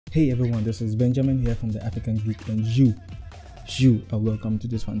Hey everyone, this is Benjamin here from the African Geek, and you are welcome to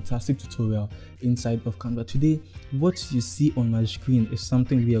this fantastic tutorial inside of Canva. Today, what you see on my screen is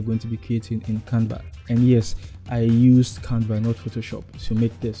something we are going to be creating in Canva. And yes, I used Canva, not Photoshop, to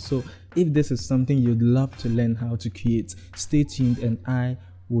make this. So if this is something you'd love to learn how to create, stay tuned and I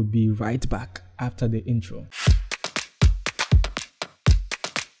will be right back after the intro.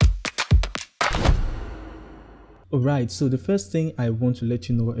 Alright, so the first thing I want to let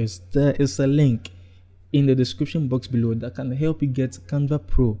you know is there is a link in the description box below that can help you get Canva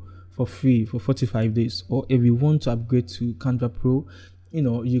Pro for free for 45 days. Or if you want to upgrade to Canva Pro,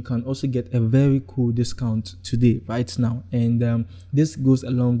 you can also get a very cool discount today, right now. And this goes a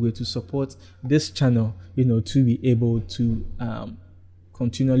long way to support this channel, to be able to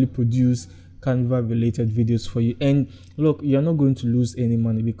continually produce Canva related videos for you. And look, you're not going to lose any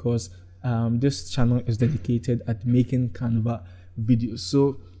money because this channel is dedicated at making Canva videos.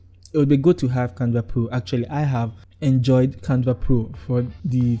 So it would be good to have Canva Pro. Actually, I have enjoyed Canva Pro for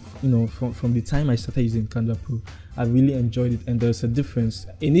the from the time I started using Canva Pro. I really enjoyed it, and there's a difference.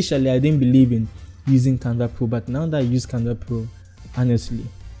 Initially I didn't believe in using Canva Pro, but now that I use Canva Pro, honestly,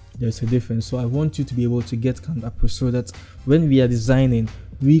 there's a difference. So I want you to be able to get Canva Pro so that when we are designing,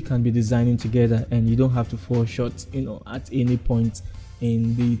 we can be designing together and you don't have to fall short at any point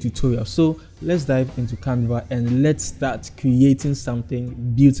in the tutorial. So let's dive into Canva and let's start creating something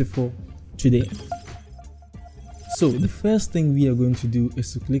beautiful today. So the first thing we are going to do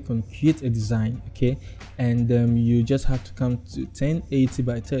is to click on create a design, okay, and you just have to come to 1080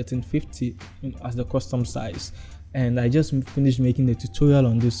 by 1350 as the custom size. And I just finished making a tutorial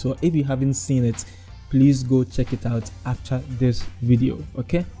on this, so if you haven't seen it, please go check it out after this video.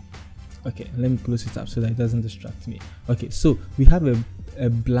 Okay, let me close it up so that it doesn't distract me. Okay, so we have a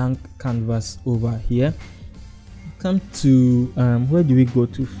blank canvas over here. Come to where do we go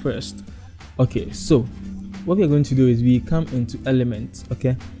to first? Okay, so what we are going to do is we come into element,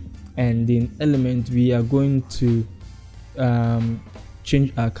 okay, and in element we are going to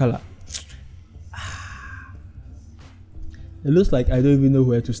change our color. It looks like I don't even know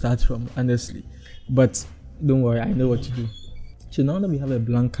where to start from, honestly, but don't worry, I know what to do. So now that we have a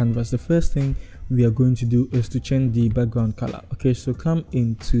blank canvas, the first thing we are going to do is to change the background color. Okay, so come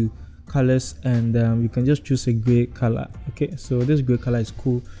into colors and we can just choose a gray color. Okay, so this gray color is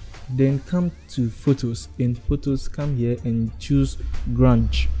cool. Then come to photos. In photos, come here and choose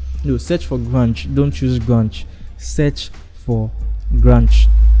grunge. No, search for grunge. Don't choose grunge. Search for grunge.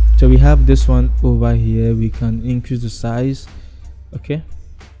 So we have this one over here. We can increase the size. Okay,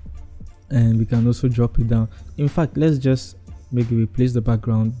 and we can also drop it down. In fact, let's just replace the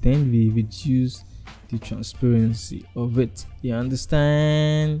background, then we reduce the transparency of it. You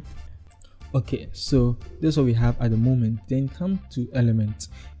understand? Okay, so this is what we have at the moment. Then come to element.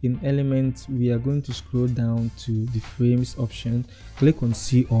 In element, we are going to scroll down to the frames option, click on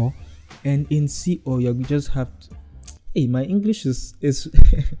see all, and in see all you just have to, hey, my English is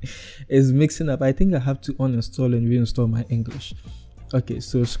is mixing up. I think I have to uninstall and reinstall my English. Okay,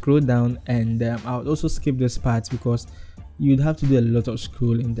 so scroll down, and I'll also skip this part because you'd have to do a lot of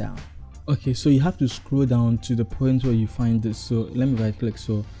scrolling down. Okay, so you have to scroll down to the point where you find this. So let me right click.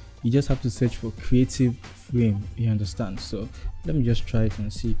 So you just have to search for creative frame. You understand? So let me just try it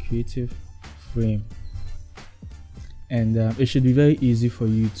and see creative frame, and it should be very easy for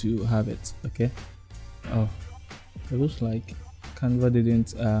you to have it. Okay. Oh, it looks like Canva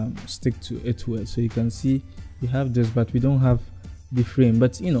didn't stick to it well. So you can see we have this, but we don't have the frame.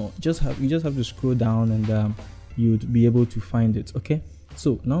 But you just have to scroll down and you'd be able to find it. Okay,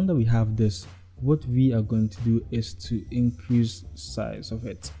 so now that we have this, what we are going to do is to increase size of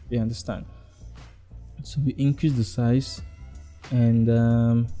it. You understand? So we increase the size, and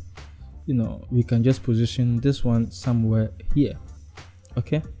we can just position this one somewhere here.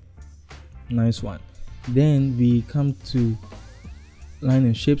 Okay, nice one. Then we come to line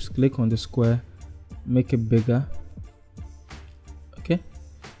and shapes, click on the square, make it bigger. Okay,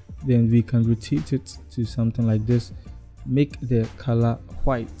 then we can rotate it to something like this, make the color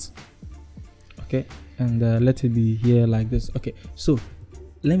white. Okay, and let it be here like this. Okay, so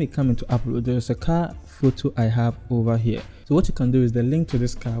let me come into upload. There's a car photo I have over here. So what you can do is the link to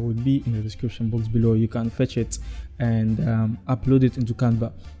this car would be in the description box below. You can fetch it and upload it into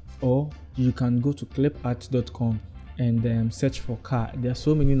Canva, or you can go to clipart.com and search for car. There are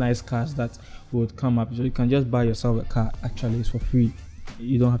so many nice cars that would come up, so you can just buy yourself a car. Actually, it's for free.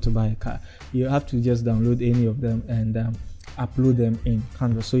 You don't have to buy a car. You have to just download any of them and upload them in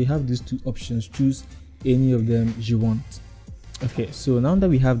Canva. So you have these two options. Choose any of them you want. Okay, so now that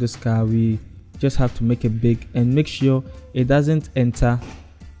we have this car, we just have to make it big and make sure it doesn't enter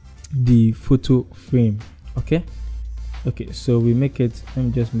the photo frame. Okay, so we make it, let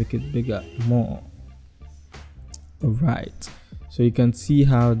me just make it bigger more. All right, so you can see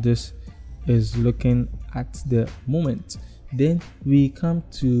how this is looking at the moment. Then we come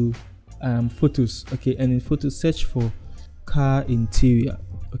to photos. Okay, and in photos, search for car interior.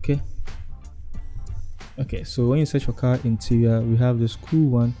 Okay, so when you search for car interior, we have this cool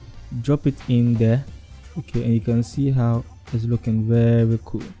one. Drop it in there. Okay, and you can see how it's looking very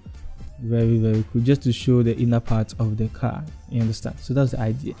cool, very cool, just to show the inner part of the car. You understand? So that's the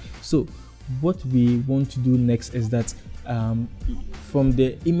idea. So what we want to do next is that from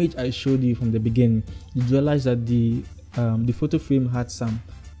the image I showed you from the beginning, you realize that the photo frame had some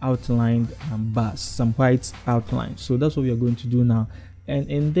outlined bars, some white outline. So that's what we are going to do now. And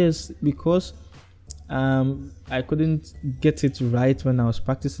in this, because I couldn't get it right when I was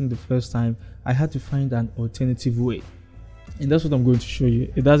practicing the first time, I had to find an alternative way, and that's what I'm going to show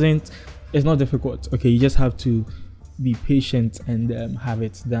you. It's not difficult. Okay, you just have to be patient and have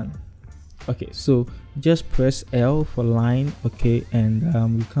it done. Okay, so just press L for line. Okay,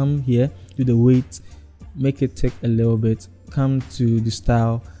 and we come here to the weight, make it take a little bit, come to the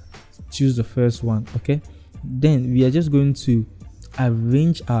style, choose the first one. Okay, then we are just going to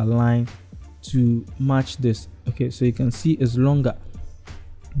arrange our line to match this. Okay, so you can see it's longer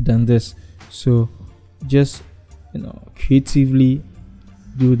than this, so just creatively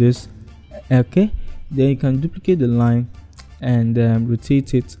do this. Okay, then you can duplicate the line and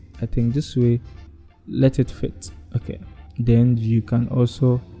rotate it, I think this way, let it fit. Okay, then you can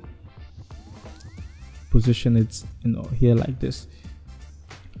also position it here like this.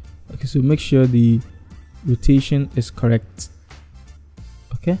 Okay, so make sure the rotation is correct.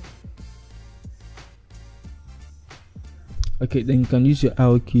 Okay, then you can use your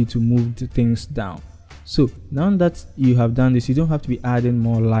arrow key to move the things down. So now that you have done this, you don't have to be adding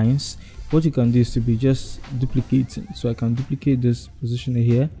more lines. What you can do is to be just duplicating. So I can duplicate this, position it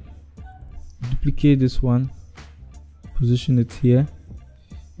here, duplicate this one, position it here.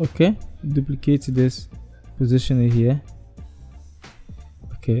 Okay, duplicate this, position it here.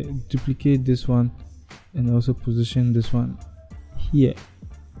 Okay, duplicate this one and also position this one here.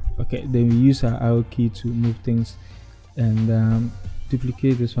 Okay, then we use our arrow key to move things, and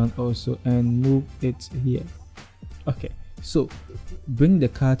duplicate this one also and move it here. Okay, so bring the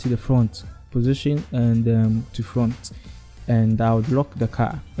car to the front, position and to front, and I would lock the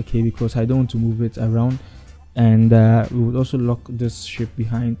car. Okay, because I don't want to move it around, and we would also lock this shape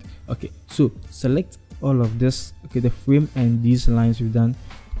behind. Okay, so select all of this. Okay, the frame and these lines we've done,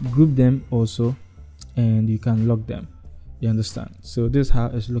 group them also, and you can lock them. You understand? So this is how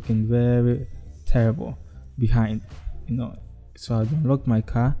it's looking, very terrible behind. So I'll unlock my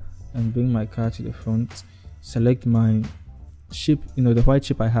car and bring my car to the front, select my shape, the white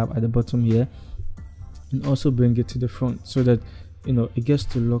shape I have at the bottom here, and also bring it to the front so that it gets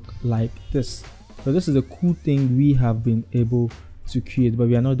to look like this. So this is a cool thing we have been able to create, but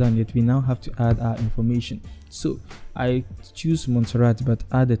we are not done yet. We now have to add our information. So I choose Montserrat, but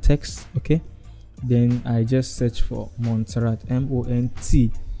add the text. Okay, then I just search for Montserrat,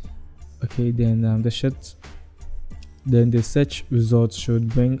 M-O-N-T. Okay, then the search results should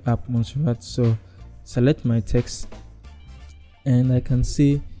bring up Montserrat. So select my text and I can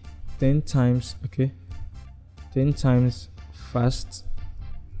say 10 times. Okay, 10 times fast.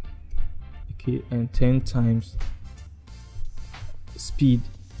 Okay, and 10 times speed.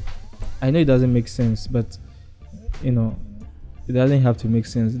 I know it doesn't make sense, but it doesn't have to make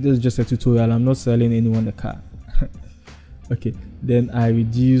sense. This is just a tutorial. I'm not selling anyone the car. Okay, then I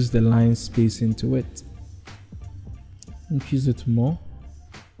reduce the line spacing to it, increase it more.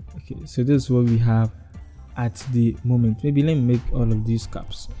 Okay, so this is what we have at the moment. Maybe let me make all of these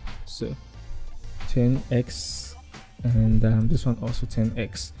caps. So 10x, and this one also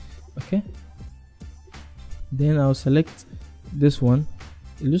 10x. Okay, then I'll select this one.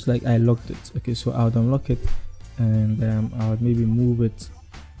 It looks like I locked it. Okay, so I'll unlock it, and I'll maybe move it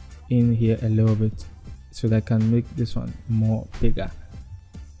in here a little bit so that I can make this one more bigger.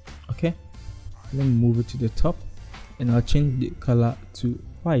 Okay, let me move it to the top, and I'll change the color to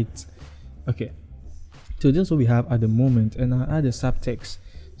white. Okay, so this is what we have at the moment, and I'll add the subtext.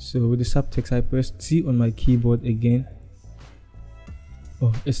 So with the subtext, I press T on my keyboard again.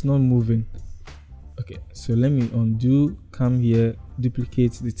 Oh, it's not moving. Okay, so let me undo, come here,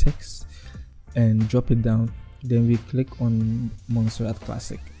 duplicate the text and drop it down. Then we click on Montserrat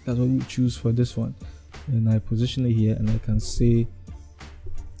Classic. That's what we choose for this one, and I position it here, and I can say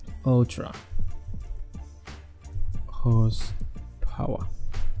ultra horsepower.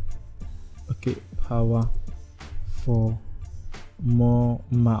 Okay, power for more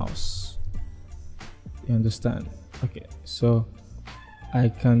mouse. You understand? Okay, so I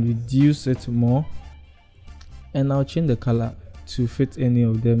can reduce it more, and I'll change the color to fit any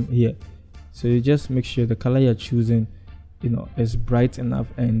of them here. So you just make sure the color you're choosing, is bright enough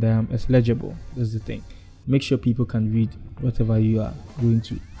and it's legible. That's the thing. Make sure people can read whatever you are going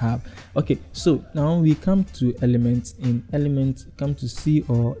to have. Okay, so now we come to elements. In elements, come to C,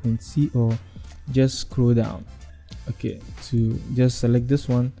 or in C, or just scroll down. Okay, to just select this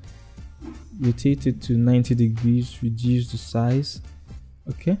one, rotate it to 90 degrees, reduce the size.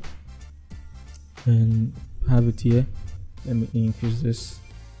 Okay, and have it here. Let me increase this,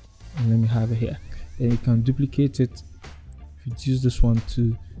 and let me have it here. Then you can duplicate it, reduce this one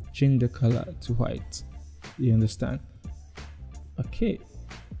to change the color to white. You understand? Okay,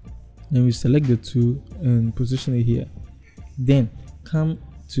 then we select the two and position it here. Then come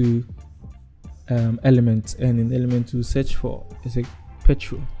to elements, and in element to search for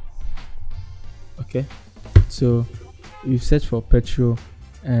petrol. Okay, so we search for petrol,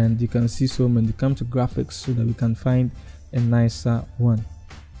 and you can see so many. Come to graphics so that we can find a nicer one.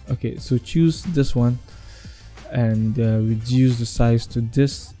 Okay, so choose this one and reduce the size to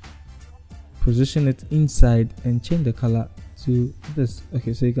this, position it inside and change the color to this.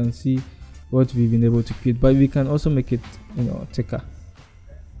 Okay, so you can see what we've been able to create, but we can also make it thicker.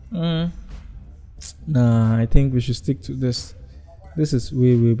 Nah, I think we should stick to this. This is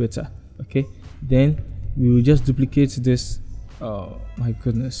way better. Okay, then we will just duplicate this. Oh my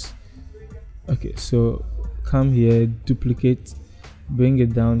goodness. Okay, so come here, duplicate, bring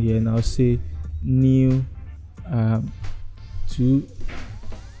it down here, and I'll say new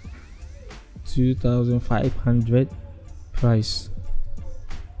 2,500 price.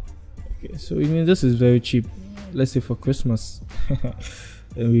 Okay, so I mean this is very cheap. Let's say for Christmas.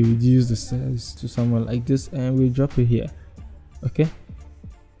 And we reduce the size to somewhere like this, and we drop it here. Okay,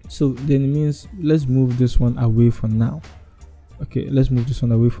 so then it means let's move this one away for now. Okay, let's move this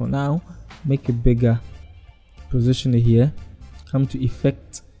one away for now, make it bigger, position it here, come to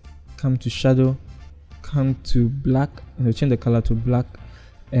effect, come to shadow, come to black, and change the color to black,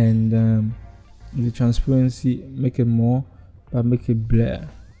 and the transparency, make it more, but make it blur.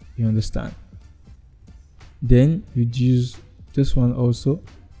 You understand? Then reduce this one also,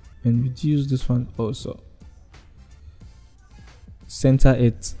 and reduce this one also. Center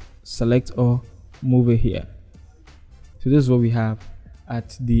it, select all, move it here. So this is what we have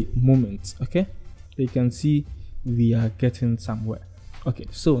at the moment. Okay, you can see we are getting somewhere. Okay,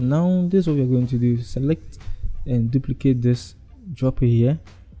 so now this is what we're going to do. Select and duplicate this, drop it here.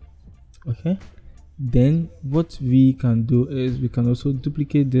 Okay, then what we can do is we can also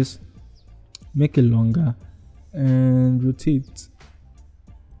duplicate this, make it longer, and rotate.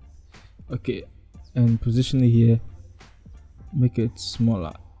 Okay, and position it here, make it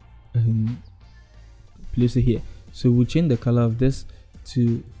smaller, and place it here. So we'll change the color of this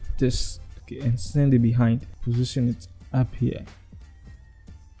to this. Okay, and send it behind, position it up here.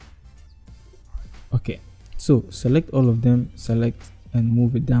 Okay, so select all of them, select and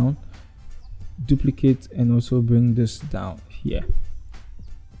move it down, duplicate, and also bring this down here.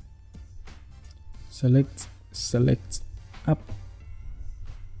 Select, up.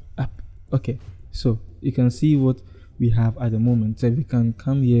 Okay, so you can see what we have at the moment. So we can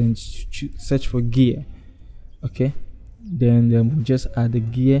come here and search for gear. Okay, then we'll just add the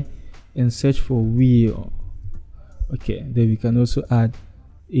gear and search for wheel. Okay, then we can also add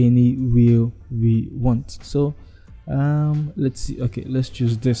any wheel we want. So let's see. Okay, let's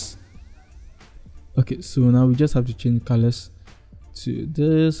choose this. Okay, so now we just have to change colors to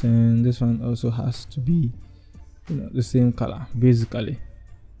this, and this one also has to be the same color basically.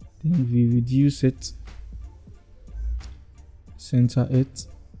 Then we reduce it, center it,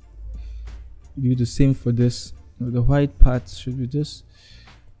 do the same for this. The white part should be this.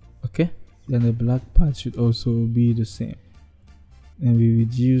 Okay, then the black part should also be the same, and we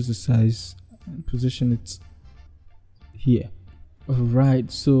reduce the size and position it here. All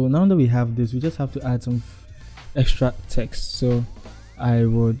right, so now that we have this, we just have to add some extra text. So I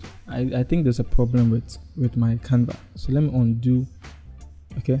think there's a problem with my Canva, so let me undo.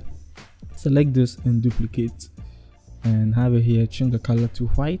 Okay, select this and duplicate, and have it here, change the color to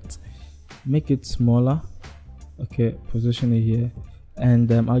white, make it smaller. Okay, position it here,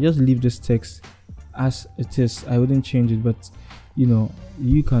 and I'll just leave this text as it is. I wouldn't change it, but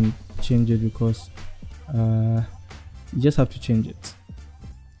you can change it because you just have to change it.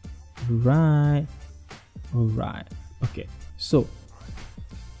 Right, all right. Okay, so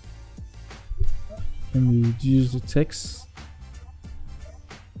let me reduce the text.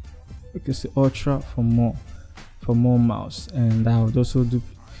 Okay, so ultra for more, for more mouse, and I would also do,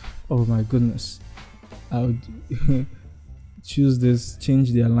 oh my goodness, I would choose this,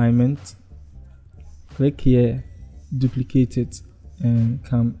 change the alignment, click here, duplicate it, and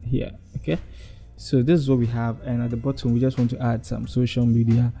come here. Okay, so this is what we have, and at the bottom we just want to add some social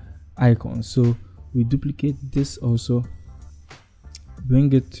media icons. So we duplicate this also,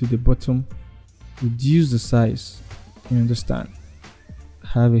 bring it to the bottom, reduce the size, you understand,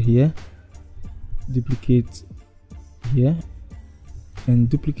 have it here, duplicate here, and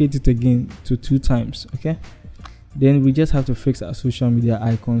duplicate it again to 2 times. Okay, then we just have to fix our social media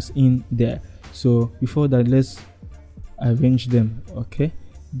icons in there. So before that, let's arrange them. Okay,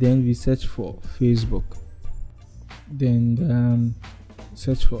 then we search for Facebook, then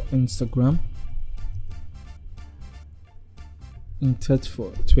search for Instagram, and search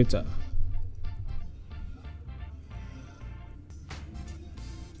for Twitter.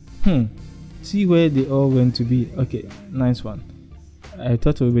 See where they all went to be. Okay, nice one. I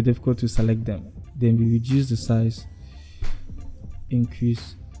thought it would be difficult to select them. Then we reduce the size,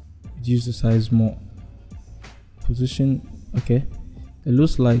 increase, reduce the size more, position. Okay, it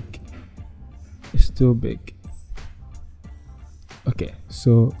looks like it's still big. Okay,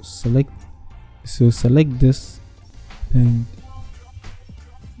 so select this and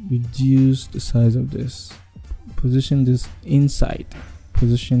reduce the size of this, position this inside,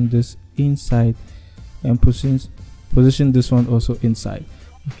 and position this one also inside.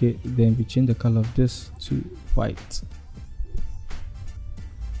 Okay, then we change the color of this to white.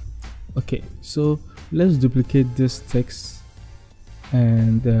 Okay, so let's duplicate this text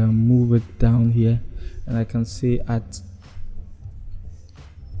and move it down here, and I can say at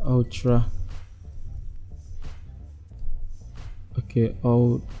ultra, okay,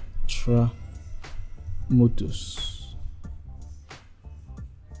 ultra motus,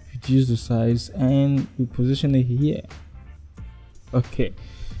 reduce the size, and we position it here. Okay,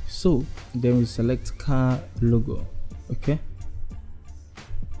 so then we select car logo. Okay,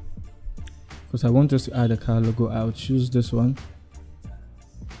 because I want us to add a car logo, I'll choose this one,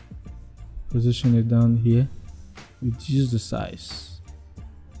 position it down here, reduce the size.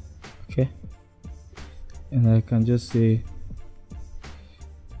 Okay, and I can just say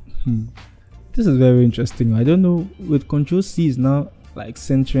this is very interesting. I don't know, with Control C is now like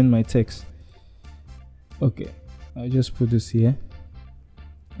centering my text. Okay, I'll just put this here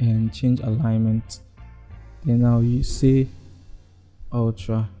and change alignment. Then now you say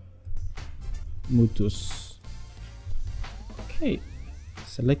ultra motus. Okay,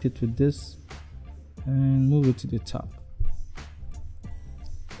 select it with this and move it to the top.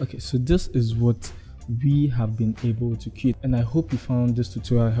 Okay, so this is what we have been able to create, and I hope you found this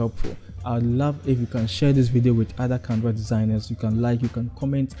tutorial helpful. I'd love if you can share this video with other Canva designers. You can like, you can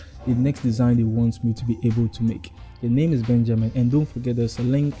comment the next design they want me to be able to make. The name is Benjamin, and don't forget there's a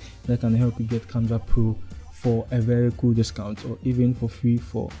link that can help you get Canva Pro for a very cool discount, or even for free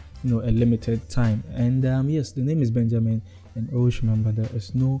for a limited time. And yes, the name is Benjamin, and always remember there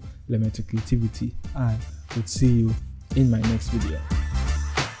is no limit to creativity. I will see you in my next video.